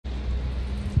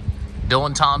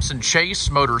Dylan Thompson, Chase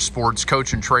Motorsports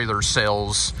Coach and Trailer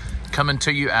Sales, coming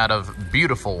to you out of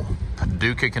beautiful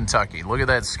Paducah, Kentucky. Look at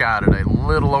that sky today. A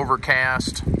little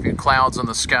overcast, a few clouds in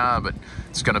the sky, but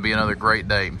it's going to be another great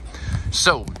day.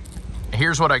 So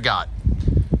here's what I got.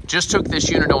 Just took this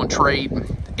unit on trade,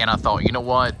 and I thought, you know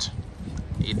what?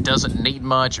 It doesn't need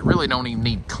much. It really don't even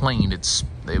need cleaned.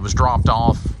 It was dropped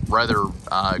off rather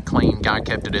clean. Guy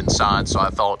kept it inside, so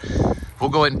I thought we'll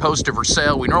go ahead and post it for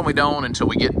sale. We normally don't until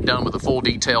we get done with the full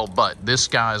detail, but this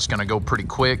guy is going to go pretty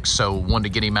quick, so wanted to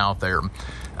get him out there.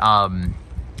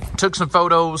 Took some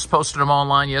photos, posted them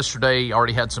online yesterday.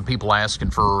 Already had some people asking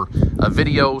for a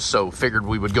video, so figured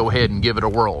we would go ahead and give it a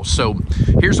whirl. So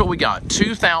here's what we got.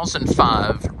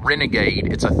 2005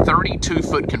 Renegade. It's a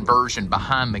 32-foot conversion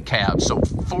behind the cab, so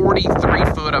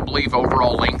 43-foot, I believe,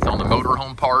 overall length on the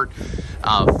motorhome part.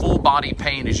 Full body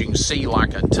paint, as you can see,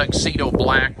 like a tuxedo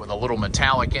black with a little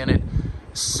metallic in it.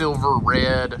 Silver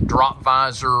red, drop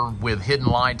visor with hidden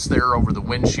lights there over the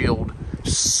windshield.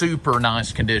 Super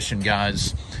nice condition,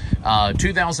 guys.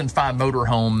 2005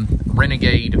 motorhome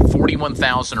Renegade,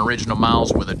 41,000 original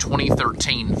miles with a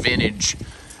 2013 vintage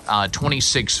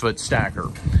 26-foot stacker.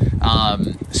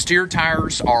 Steer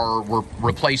tires were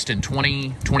replaced in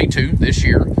 2022 this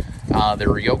year. They're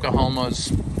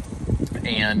Yokohamas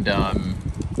and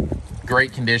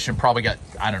great condition. Probably got,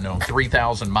 I don't know,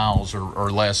 3,000 miles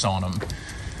or less on them.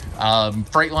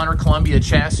 Freightliner Columbia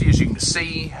chassis, as you can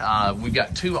see. We've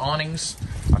got two awnings.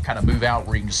 I'll kind of move out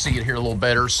where you can see it here a little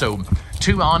better. So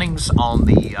two awnings on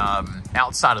the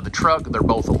outside of the truck. They're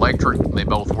both electric. They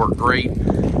both work great.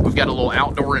 We've got a little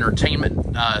outdoor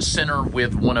entertainment center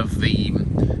with one of the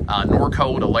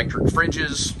Norcold electric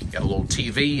fridges. Got a little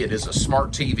TV. It is a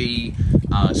smart TV,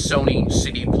 Sony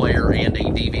CD player, and a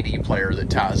DVD player that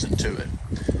ties into it.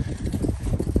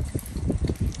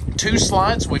 Two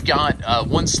slides. We've got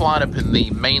one slide up in the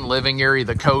main living area of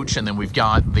the coach, and then we've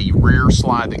got the rear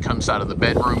slide that comes out of the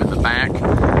bedroom in the back.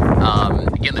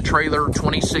 Again, the trailer,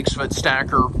 26-foot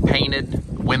stacker,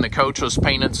 painted when the coach was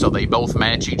painted, so they both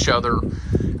match each other.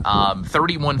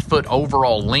 31-foot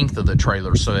overall length of the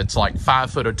trailer, so it's like 5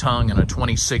 foot of tongue and a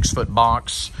 26-foot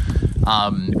box.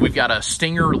 We've got a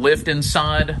Stinger lift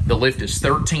inside. The lift is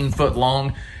 13 foot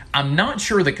long. I'm not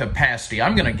sure the capacity.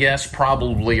 I'm going to guess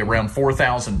probably around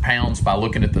 4,000 pounds by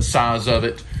looking at the size of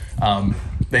it.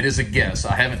 That is a guess.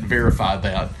 I haven't verified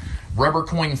that. Rubber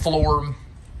coin floor.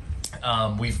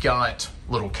 We've got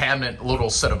little cabinet, a little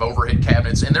set of overhead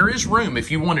cabinets, and there is room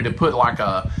if you wanted to put like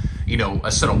a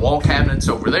set of wall cabinets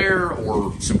over there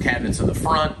or some cabinets in the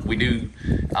front. We do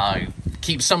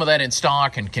keep some of that in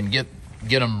stock and can get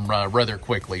them rather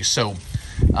quickly. So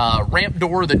ramp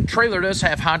door. The trailer does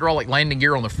have hydraulic landing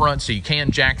gear on the front, so you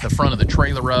can jack the front of the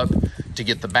trailer up to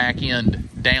get the back end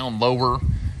down lower.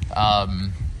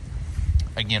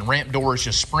 Again, ramp door is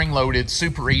just spring-loaded,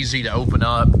 super easy to open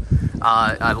up.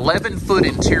 11-foot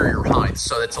interior height,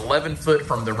 so that's 11 foot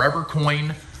from the rubber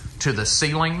coin to the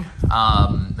ceiling.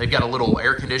 They've got a little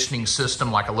air conditioning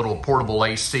system, like a little portable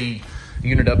AC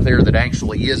unit up there that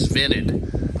actually is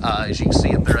vented. As you can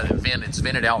see up there, that vent, it's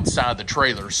vented outside the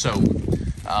trailer, so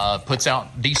puts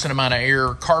out decent amount of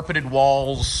air. Carpeted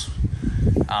walls.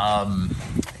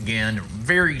 Again,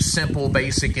 very simple,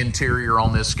 basic interior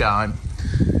on this guy.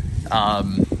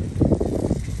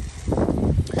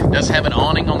 Does have an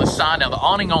awning on the side. Now, the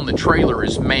awning on the trailer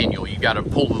is manual. You got to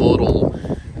pull the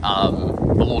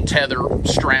little tether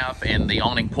strap, and the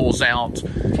awning pulls out.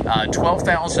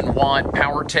 12,000 watt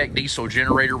Powertech Diesel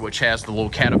Generator, which has the little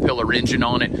Caterpillar engine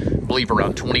on it. I believe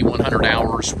around 2,100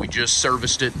 hours. We just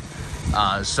serviced it.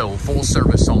 So full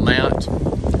service on that.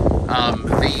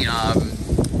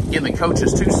 Again, the coach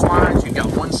has two slides. You've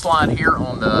got one slide here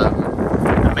on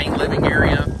the main living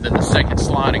area, then the second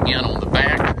slide again on the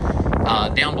back.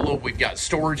 Down below, we've got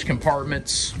storage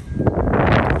compartments.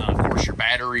 Of course, your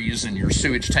batteries and your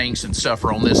sewage tanks and stuff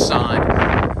are on this side.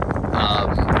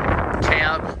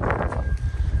 Cab,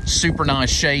 super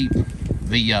nice shape.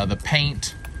 The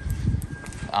paint,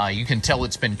 you can tell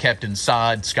it's been kept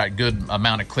inside. It's got a good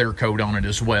amount of clear coat on it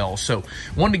as well. So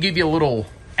wanted to give you a little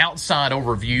outside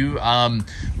overview.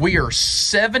 We are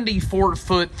 74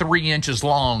 foot 3 inches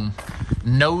long,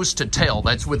 nose to tail.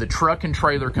 That's with the truck and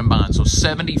trailer combined. So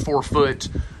 74 foot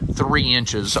 3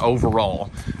 inches overall.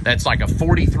 That's like a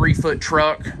 43 foot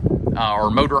truck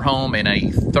or motorhome and a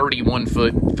 31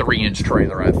 foot 3 inch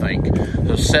trailer, I think.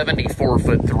 So 74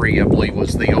 foot 3, I believe,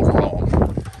 was the overall.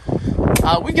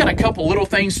 We've got a couple little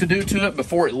things to do to it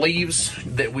before it leaves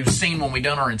that we've seen when we've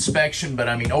done our inspection, but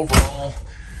I mean, overall,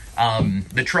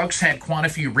 the truck's had quite a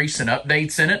few recent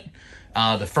updates in it.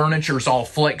 The furniture's all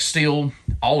flex steel,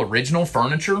 all original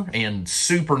furniture, and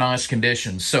super nice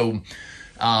condition. So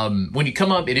when you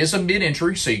come up, it is a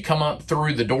mid-entry, so you come up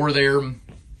through the door there.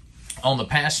 On the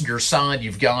passenger side,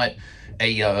 you've got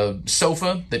a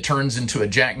sofa that turns into a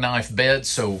jackknife bed,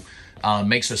 so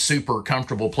makes a super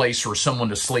comfortable place for someone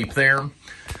to sleep there.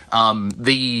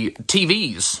 The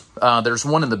TVs, there's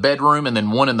one in the bedroom and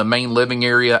then one in the main living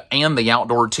area, and the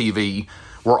outdoor TV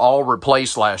were all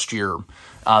replaced last year.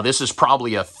 This is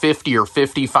probably a 50 or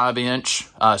 55 inch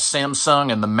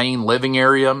Samsung in the main living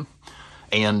area.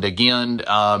 And again,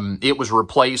 it was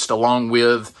replaced along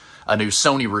with a new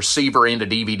Sony receiver and a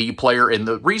DVD player. And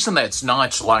the reason that's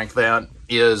notched like that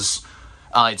is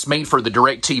it's made for the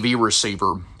DirecTV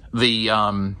receiver. The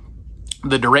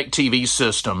DirecTV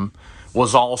system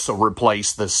was also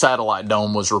replaced. The satellite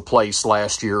dome was replaced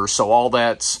last year. So all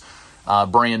that's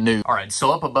brand new. All right,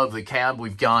 so up above the cab,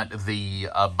 we've got the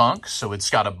bunk. So it's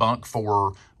got a bunk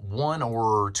for 1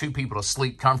 or 2 people to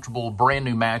sleep comfortable. Brand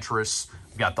new mattress.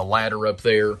 We've got the ladder up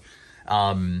there.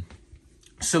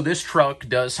 So this truck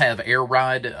does have air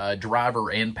ride, driver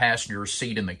and passenger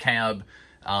seat in the cab.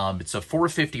 It's a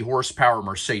 450 horsepower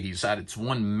Mercedes. It's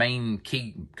one main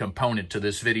key component to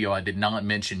this video I did not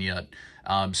mention yet.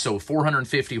 So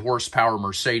 450 horsepower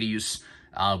Mercedes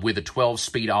with a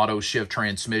 12-speed auto shift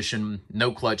transmission,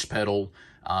 no clutch pedal,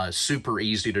 super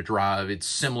easy to drive. It's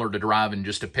similar to driving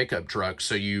just a pickup truck.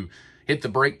 So you hit the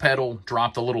brake pedal,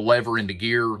 drop the little lever into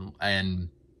gear, and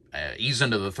ease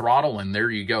into the throttle, and there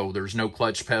you go. There's no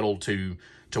clutch pedal to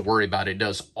worry about. It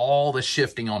does all the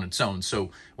shifting on its own.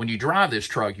 So when you drive this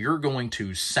truck, you're going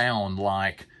to sound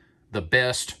like the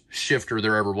best shifter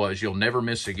there ever was. You'll never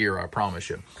miss a gear, I promise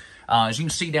you. As you can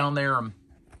see down there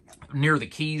near the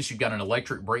keys, you've got an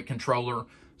electric brake controller.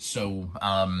 So,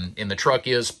 and the truck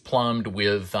is plumbed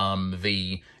with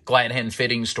the glad hand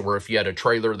fittings to where if you had a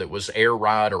trailer that was air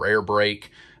ride or air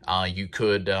brake, you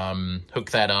could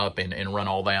hook that up and run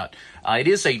all that. It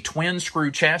is a twin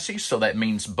screw chassis, so that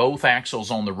means both axles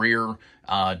on the rear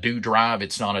do drive.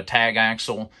 It's not a tag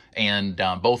axle, and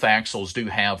both axles do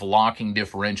have locking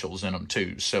differentials in them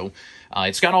too. So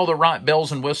it's got all the right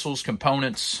bells and whistles,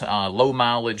 components, low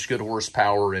mileage, good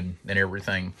horsepower, and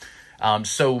everything.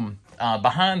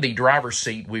 Behind the driver's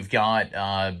seat, we've got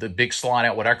the big slide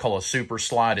out, what I call a super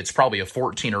slide. It's probably a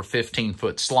 14 or 15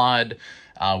 foot slide.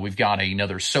 We've got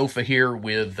another sofa here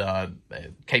with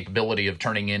capability of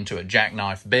turning into a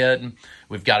jackknife bed.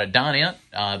 We've got a dinette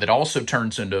that also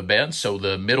turns into a bed. So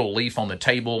the middle leaf on the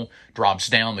table drops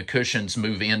down, the cushions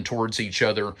move in towards each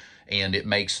other, and it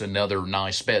makes another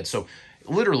nice bed. So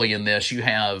literally in this, you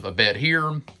have a bed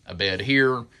here, a bed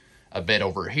here, a bed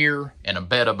over here, and a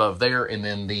bed above there, and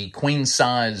then the queen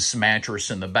size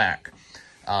mattress in the back.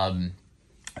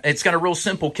 It's got a real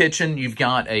simple kitchen. You've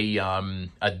got a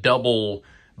double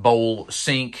bowl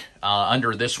sink.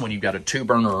 Under this one, you've got a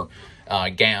 2-burner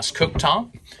gas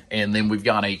cooktop, and then we've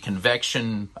got a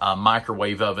convection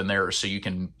microwave oven there, so you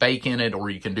can bake in it or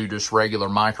you can do just regular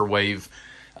microwave.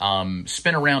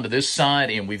 Spin around to this side,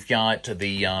 and we've got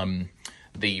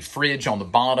the fridge on the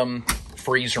bottom,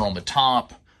 freezer on the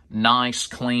top. Nice,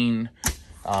 clean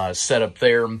setup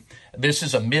there. This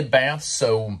is a mid-bath,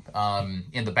 so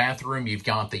in the bathroom, you've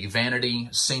got the vanity,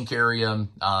 sink area,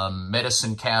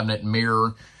 medicine cabinet,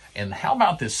 mirror, and how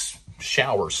about this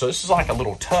shower? So this is like a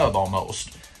little tub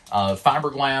almost.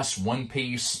 Fiberglass, one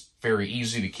piece, very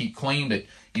easy to keep clean, but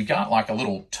you've got like a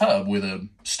little tub with a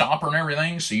stopper and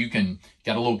everything, so you can,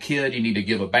 got a little kid you need to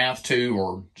give a bath to,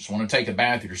 or just want to take a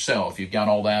bath yourself. You've got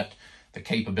all that, the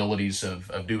capabilities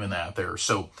of doing that there.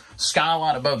 So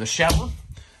skylight above the shower.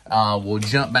 We'll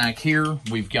jump back here.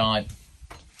 We've got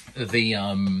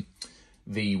the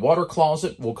water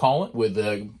closet, we'll call it, with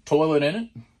the toilet in it,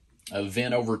 a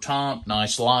vent over top,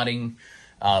 nice lighting.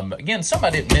 Again, something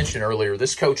I didn't mention earlier,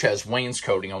 this coach has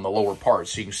wainscoting on the lower part,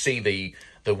 so you can see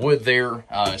the wood there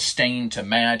stained to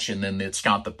match, and then it's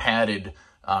got the padded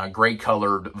gray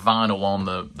colored vinyl on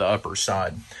the upper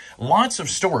side. Lots of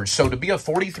storage. So to be a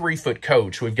 43-foot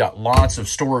coach, we've got lots of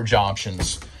storage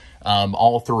options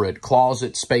all through it.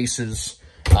 Closet spaces.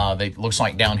 Looks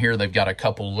like down here they've got a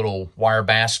couple little wire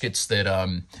baskets that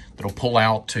that'll pull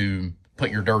out to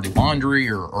put your dirty laundry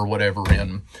or whatever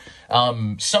in.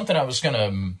 Something I was going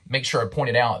to make sure I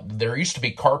pointed out, there used to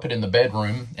be carpet in the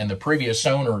bedroom, and the previous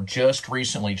owner just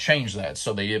recently changed that.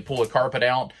 So they did pull the carpet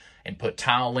out and put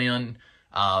tile in.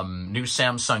 New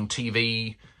Samsung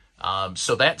TV.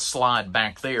 So that slide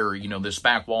back there, you know, this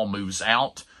back wall moves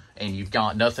out, and you've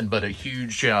got nothing but a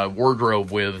huge wardrobe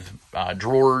with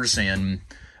drawers and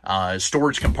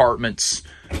storage compartments,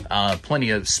 plenty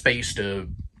of space to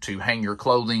hang your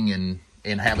clothing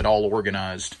and have it all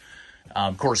organized.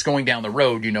 Of course, going down the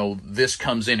road, you know, this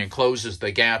comes in and closes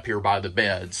the gap here by the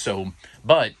bed. So,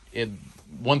 but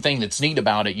one thing that's neat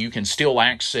about it, you can still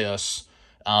access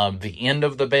the end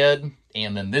of the bed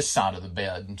and then this side of the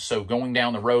bed. So going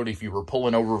down the road, if you were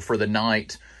pulling over for the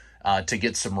night to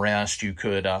get some rest, you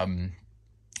could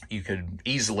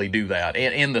easily do that.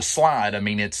 And in the slide, I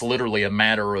mean, it's literally a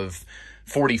matter of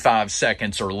 45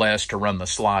 seconds or less to run the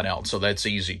slide out. So that's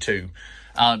easy too.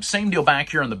 Same deal back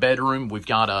here in the bedroom. We've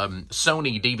got a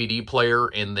Sony DVD player,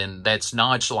 and then that's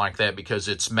notched like that because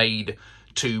it's made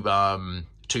to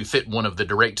fit one of the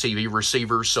DirecTV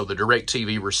receivers. So the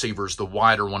DirecTV receiver is the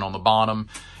wider one on the bottom,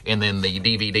 and then the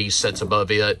DVD sits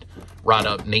above it right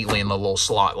up neatly in the little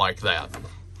slot like that.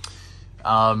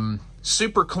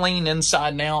 Super clean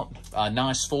inside and out.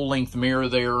 Nice full-length mirror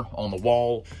there on the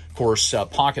wall. Of course,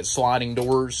 pocket sliding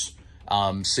doors,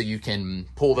 so you can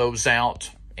pull those out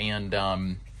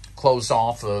and close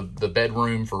off the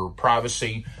bedroom for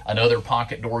privacy. Another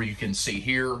pocket door you can see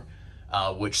here,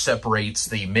 which separates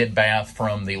the mid-bath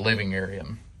from the living area.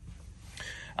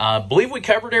 Believe we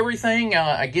covered everything.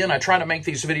 Again, I try to make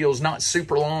these videos not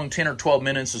super long. 10 or 12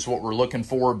 minutes is what we're looking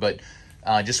for, but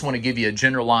I just want to give you a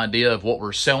general idea of what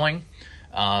we're selling.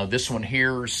 This one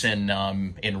here is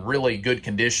in really good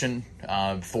condition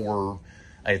for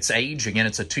its age. Again,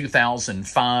 it's a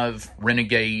 2005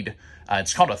 Renegade.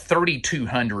 It's called a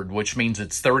 3200, which means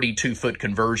it's 32-foot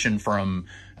conversion from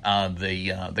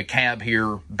the cab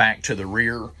here back to the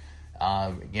rear.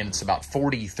 Again, it's about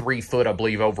 43 foot, I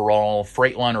believe, overall.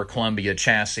 Freightliner Columbia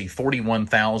chassis,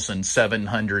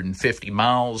 41,750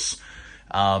 miles.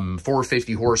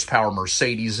 450 horsepower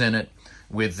Mercedes in it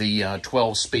with the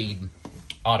 12-speed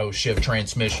auto shift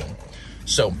transmission.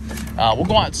 So we'll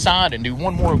go outside and do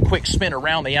one more quick spin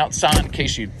around the outside in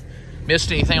case you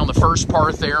missed anything on the first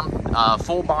part there.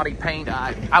 Full body paint.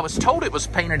 I was told it was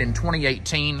painted in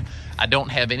 2018. I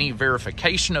don't have any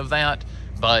verification of that,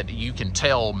 but you can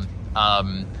tell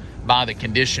by the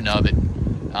condition of it.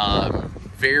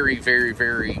 Very, very,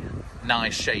 very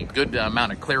nice shape. Good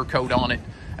amount of clear coat on it.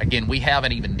 Again, we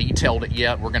haven't even detailed it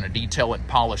yet. We're going to detail it and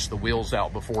polish the wheels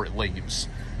out before it leaves.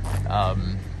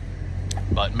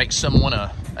 But makes someone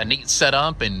a neat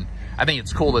setup, and I think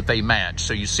it's cool that they match.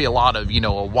 So you see a lot of, you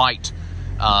know, white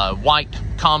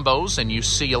combos, and you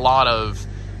see a lot of,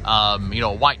 you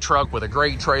know, a white truck with a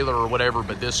gray trailer or whatever,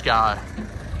 but this guy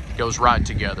goes right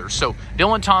together. So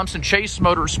Dylan Thompson, Chase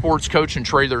Motorsports Coach and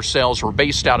Trailer Sales. We're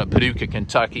based out of Paducah,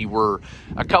 Kentucky. We're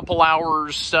a couple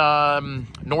hours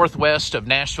northwest of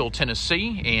Nashville,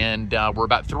 Tennessee, and we're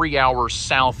about 3 hours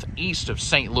southeast of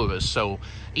St. Louis. So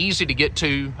easy to get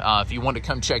to. If you want to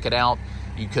come check it out,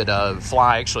 you could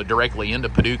fly actually directly into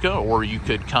Paducah, or you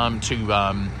could come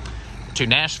to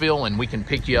Nashville, and we can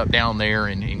pick you up down there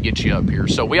and get you up here.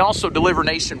 So we also deliver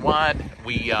nationwide.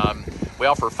 We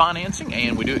offer financing,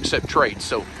 and we do accept trades.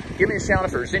 So give me a shout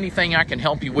if there's anything I can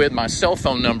help you with. My cell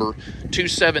phone number,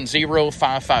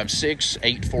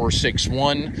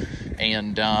 270-556-8461.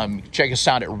 And check us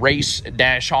out at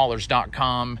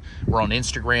race-haulers.com. We're on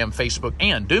Instagram, Facebook.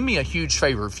 And do me a huge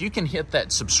favor. If you can hit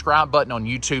that subscribe button on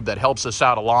YouTube, that helps us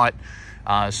out a lot.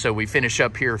 So we finish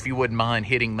up here. If you wouldn't mind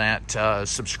hitting that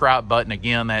subscribe button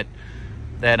again,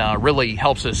 that really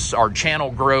helps us, our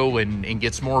channel grow and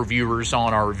gets more viewers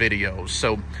on our videos.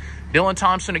 So Dylan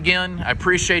Thompson again, I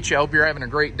appreciate you. I hope you're having a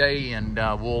great day, and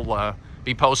we'll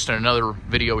be posting another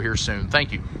video here soon.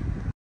 Thank you.